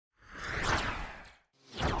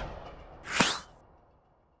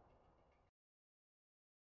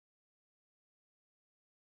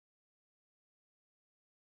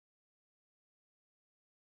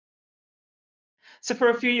So for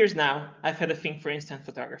a few years now, I've had a thing for instant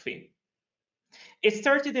photography. It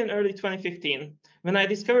started in early 2015 when I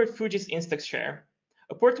discovered Fuji's InstaXshare,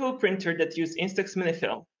 a portable printer that used Instax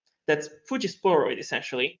minifilm, that's Fuji's Polaroid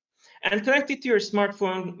essentially, and connected to your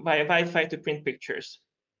smartphone via Wi-Fi to print pictures.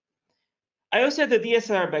 I also had a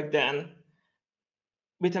DSLR back then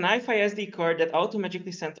with an iFi SD card that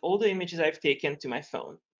automatically sent all the images I've taken to my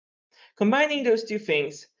phone. Combining those two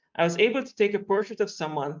things, I was able to take a portrait of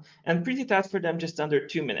someone and print it out for them just under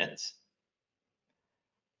 2 minutes.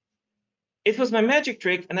 It was my magic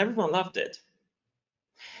trick and everyone loved it.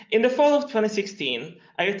 In the fall of 2016,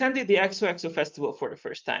 I attended the XOXO festival for the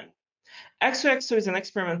first time. XOXO is an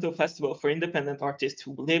experimental festival for independent artists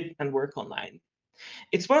who live and work online.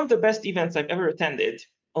 It's one of the best events I've ever attended,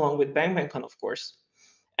 along with BangBangCon, of course.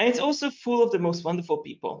 And it's also full of the most wonderful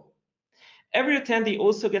people. Every attendee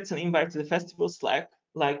also gets an invite to the festival Slack,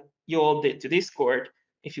 like you all did to Discord,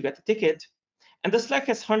 if you got a ticket. And the Slack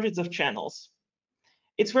has hundreds of channels.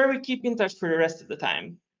 It's where we keep in touch for the rest of the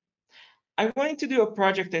time. I wanted to do a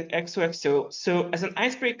project at XOXO, so as an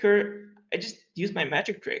icebreaker, I just used my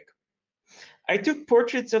magic trick. I took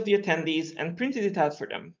portraits of the attendees and printed it out for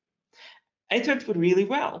them. It went really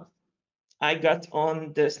well. I got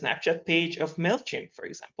on the Snapchat page of MailChimp, for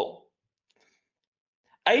example.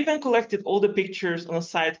 I even collected all the pictures on a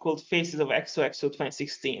site called Faces of XOXO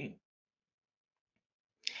 2016.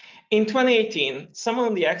 In 2018, someone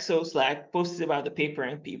on the XO Slack posted about the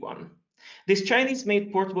PaperRank P1. This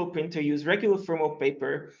Chinese-made portable printer used regular thermal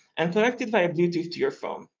paper and connected via Bluetooth to your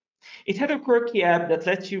phone. It had a quirky app that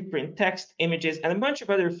lets you print text, images, and a bunch of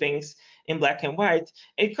other things in black and white.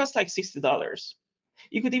 It cost like $60.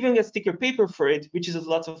 You could even get sticker paper for it, which is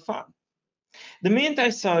lots of fun. The minute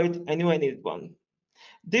I saw it, I knew I needed one.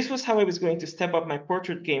 This was how I was going to step up my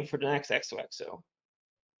portrait game for the next XOXO.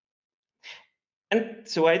 And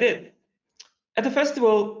so I did. At the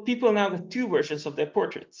festival, people now got two versions of their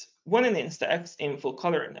portraits, one in Instax in full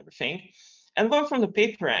color and everything, and one from the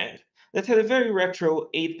PaperRank that had a very retro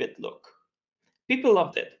 8-bit look. People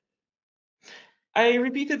loved it. I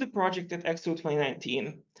repeated the project at XO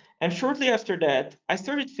 2019, and shortly after that, I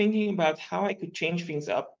started thinking about how I could change things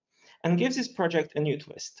up and give this project a new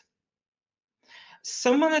twist.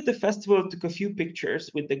 Someone at the festival took a few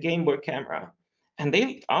pictures with the Game Boy camera, and they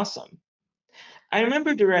looked awesome. I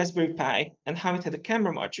remembered the Raspberry Pi and how it had a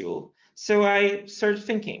camera module, so I started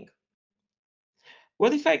thinking,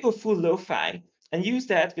 what if I go full lo-fi and use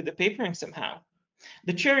that with the PaperRank somehow?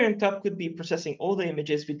 The cherry on top could be processing all the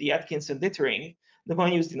images with the Atkinson dithering, the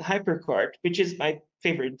one used in HyperCard, which is my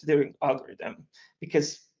favorite dithering algorithm,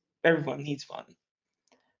 because everyone needs one.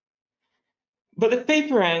 But the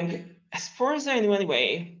PaperRank, as far as I knew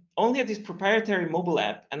anyway, only had this proprietary mobile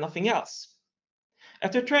app and nothing else.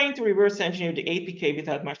 After trying to reverse engineer the APK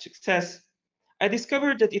without much success, I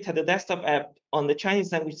discovered that it had a desktop app on the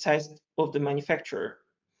Chinese language side of the manufacturer.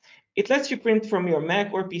 It lets you print from your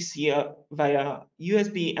Mac or PC via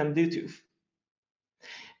USB and Bluetooth.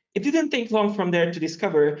 It didn't take long from there to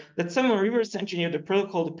discover that someone reverse engineered the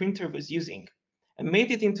protocol the printer was using and made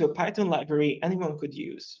it into a Python library anyone could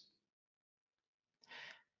use.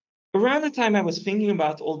 Around the time I was thinking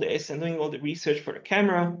about all this and doing all the research for the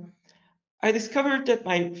camera, I discovered that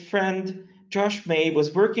my friend Josh May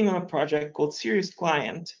was working on a project called Serious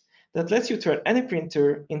Client that lets you turn any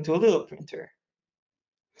printer into a little printer.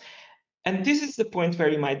 And this is the point where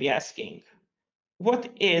you might be asking, what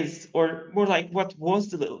is, or more like, what was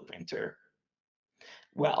the little printer?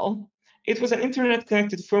 Well, it was an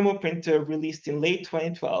internet-connected thermal printer released in late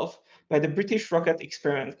 2012 by the British Rocket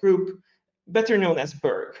Experiment Group, better known as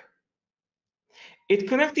BERG. It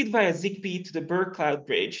connected via Zigbee to the BERG Cloud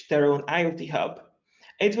Bridge, their own IoT hub.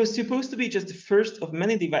 It was supposed to be just the first of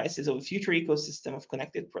many devices of a future ecosystem of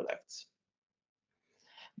connected products.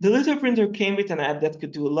 The little printer came with an app that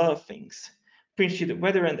could do a lot of things. Print you the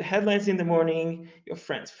weather and the headlines in the morning, your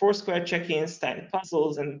friends' Foursquare check-ins, tiny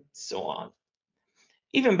puzzles, and so on.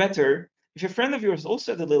 Even better, if a friend of yours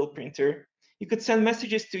also had a little printer, you could send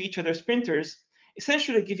messages to each other's printers,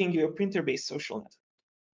 essentially giving you a printer-based social network.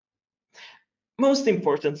 Most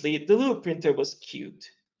importantly, the little printer was cute.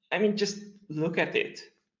 I mean, just look at it.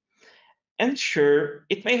 And sure,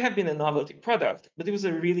 it may have been a novelty product, but it was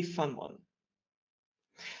a really fun one.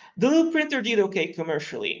 The little printer did okay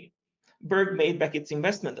commercially. Berg made back its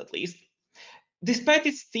investment at least, despite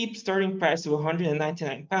its steep starting price of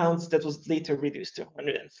 £199 that was later reduced to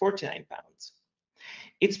 £149.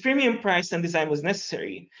 Its premium price and design was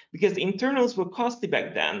necessary because the internals were costly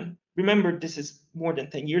back then. Remember, this is more than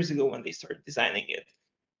 10 years ago when they started designing it.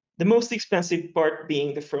 The most expensive part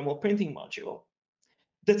being the thermal printing module.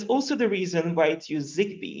 That's also the reason why it used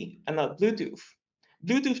Zigbee and not Bluetooth.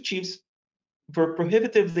 Bluetooth chips were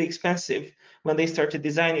prohibitively expensive when they started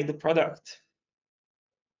designing the product.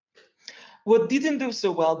 What didn't do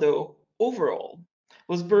so well, though, overall,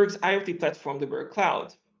 was Berg's IoT platform, the Berg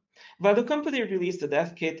Cloud. While the company released the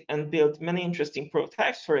dev kit and built many interesting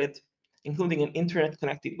prototypes for it, including an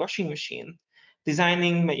internet-connected washing machine,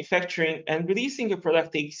 designing, manufacturing, and releasing a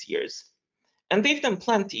product takes years. And they've done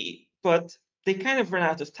plenty, but they kind of ran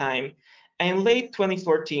out of time. And in late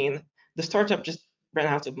 2014, the startup just ran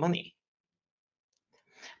out of money.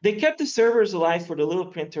 They kept the servers alive for the little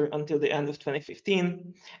printer until the end of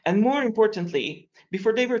 2015. And more importantly,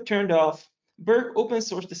 before they were turned off, Berg open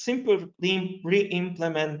sourced a simple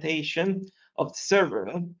re-implementation of the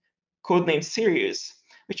server, codenamed Sirius,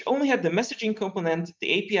 which only had the messaging component,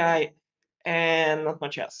 the API, and not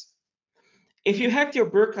much else. If you hacked your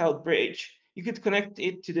Berg Cloud bridge, you could connect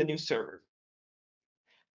it to the new server.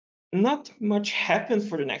 Not much happened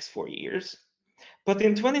for the next 4 years, but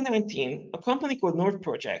in 2019, a company called Nord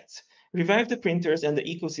Projects revived the printers and the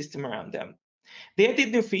ecosystem around them. They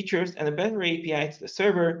added new features and a better API to the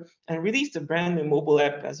server and released a brand new mobile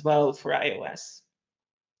app as well for iOS.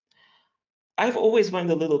 I've always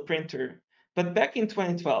wanted a little printer, but back in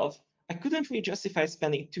 2012, I couldn't really justify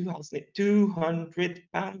spending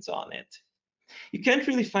 £200 on it. You can't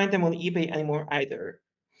really find them on eBay anymore either.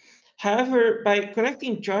 However, by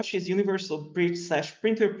connecting Josh's Universal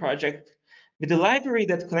Bridge/Printer project with a library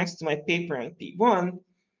that connects to my paper and P1,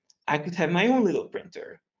 I could have my own little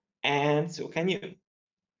printer, and so can you.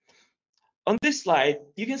 On this slide,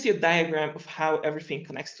 you can see a diagram of how everything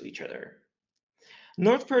connects to each other.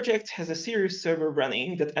 Nord Project has a Sirius server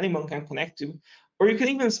running that anyone can connect to, or you can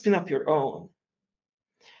even spin up your own.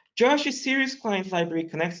 Josh's Sirius client library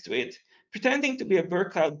connects to it, pretending to be a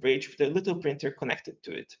Berg Cloud bridge with a little printer connected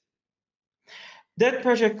to it. That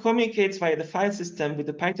project communicates via the file system with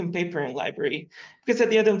the Python papering library, because at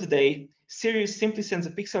the end of the day, Sirius simply sends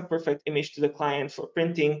a pixel-perfect image to the client for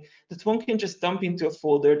printing that one can just dump into a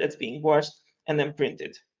folder that's being washed and then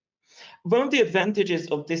printed. One of the advantages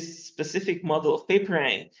of this specific model of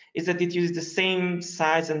papering is that it uses the same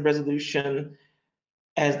size and resolution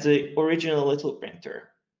as the original little printer.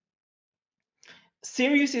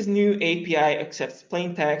 Sirius's new API accepts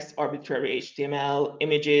plain text, arbitrary HTML,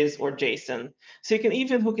 images, or JSON, so you can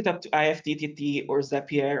even hook it up to IFTTT or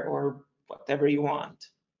Zapier or whatever you want.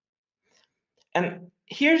 And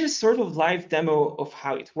here's a sort of live demo of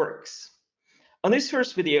how it works. On this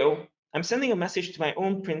first video, I'm sending a message to my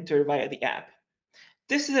own printer via the app.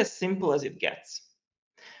 This is as simple as it gets.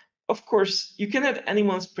 Of course, you can add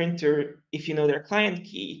anyone's printer if you know their client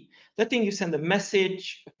key, letting you send a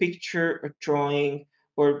message, a picture, a drawing,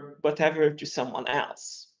 or whatever to someone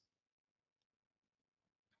else.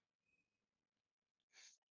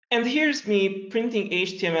 And here's me printing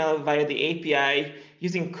HTML via the API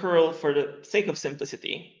using curl for the sake of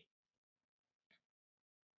simplicity.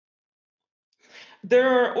 There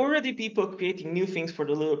are already people creating new things for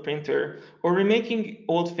the little printer or remaking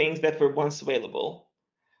old things that were once available.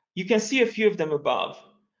 You can see a few of them above.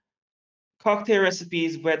 Cocktail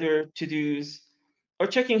recipes, weather, to-dos, or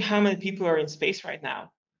checking how many people are in space right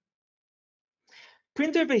now.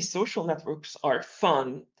 Printer-based social networks are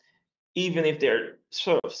fun, even if they're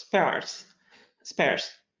sort of sparse.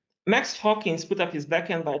 Max Hawkins put up his black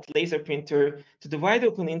and white laser printer to the wide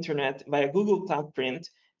open internet via Google Cloud Print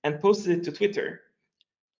and posted it to Twitter.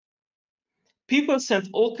 People sent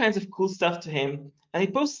all kinds of cool stuff to him, and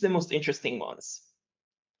he posted the most interesting ones.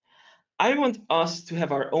 I want us to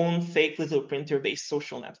have our own fake little printer-based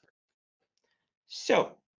social network.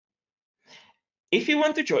 So, if you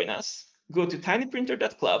want to join us, go to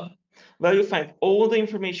tinyprinter.club, where you'll find all the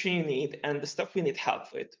information you need and the stuff we need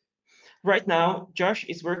help with. Right now, Josh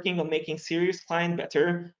is working on making Sirius Client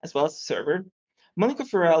better, as well as the server. Monica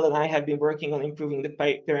Farrell and I have been working on improving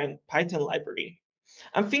the Python library.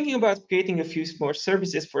 I'm thinking about creating a few more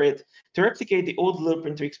services for it to replicate the old little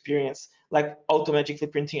printer experience, like auto-magically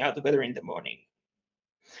printing out the weather in the morning.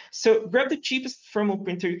 So grab the cheapest thermal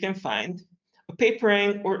printer you can find, a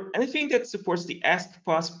papering, or anything that supports the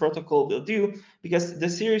ask-pass protocol will do, because the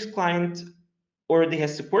Sirius client already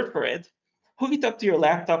has support for it. Hook it up to your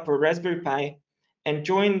laptop or Raspberry Pi, and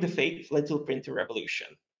join the fake little printer revolution.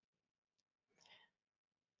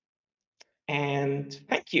 And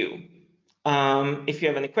thank you. If you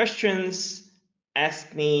have any questions,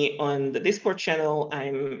 ask me on the Discord channel.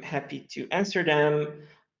 I'm happy to answer them.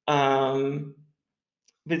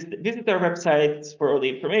 Visit our website for all the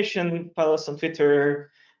information. Follow us on Twitter.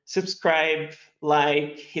 Subscribe,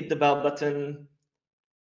 like, hit the bell button.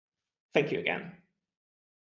 Thank you again.